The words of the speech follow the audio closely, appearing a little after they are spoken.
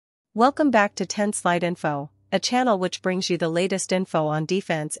Welcome back to 10 Slide Info, a channel which brings you the latest info on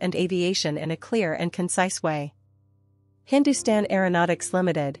defense and aviation in a clear and concise way. Hindustan Aeronautics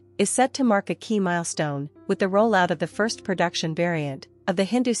Limited is set to mark a key milestone with the rollout of the first production variant of the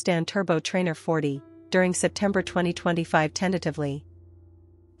Hindustan Turbo Trainer 40 during September 2025 tentatively.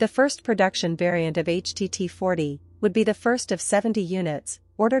 The first production variant of HTT-40 would be the first of 70 units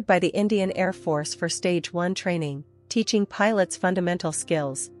ordered by the Indian Air Force for Stage 1 training, teaching pilots fundamental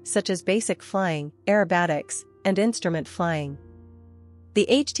skills such as basic flying, aerobatics, and instrument flying. The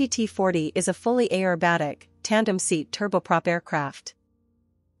HTT-40 is a fully aerobatic, tandem-seat turboprop aircraft.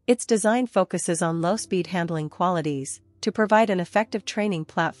 Its design focuses on low-speed handling qualities to provide an effective training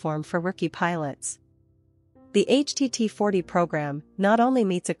platform for rookie pilots. The HTT-40 program not only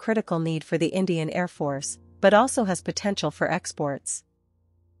meets a critical need for the Indian Air Force, but also has potential for exports.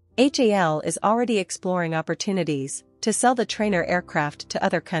 HAL is already exploring opportunities to sell the trainer aircraft to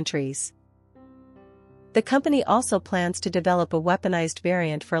other countries. The company also plans to develop a weaponized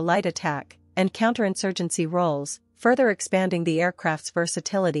variant for light attack and counterinsurgency roles, further expanding the aircraft's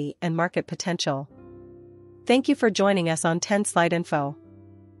versatility and market potential. Thank you for joining us on 10 Slide Info.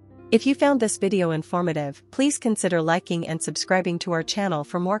 If you found this video informative, please consider liking and subscribing to our channel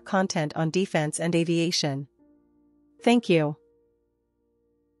for more content on defense and aviation. Thank you.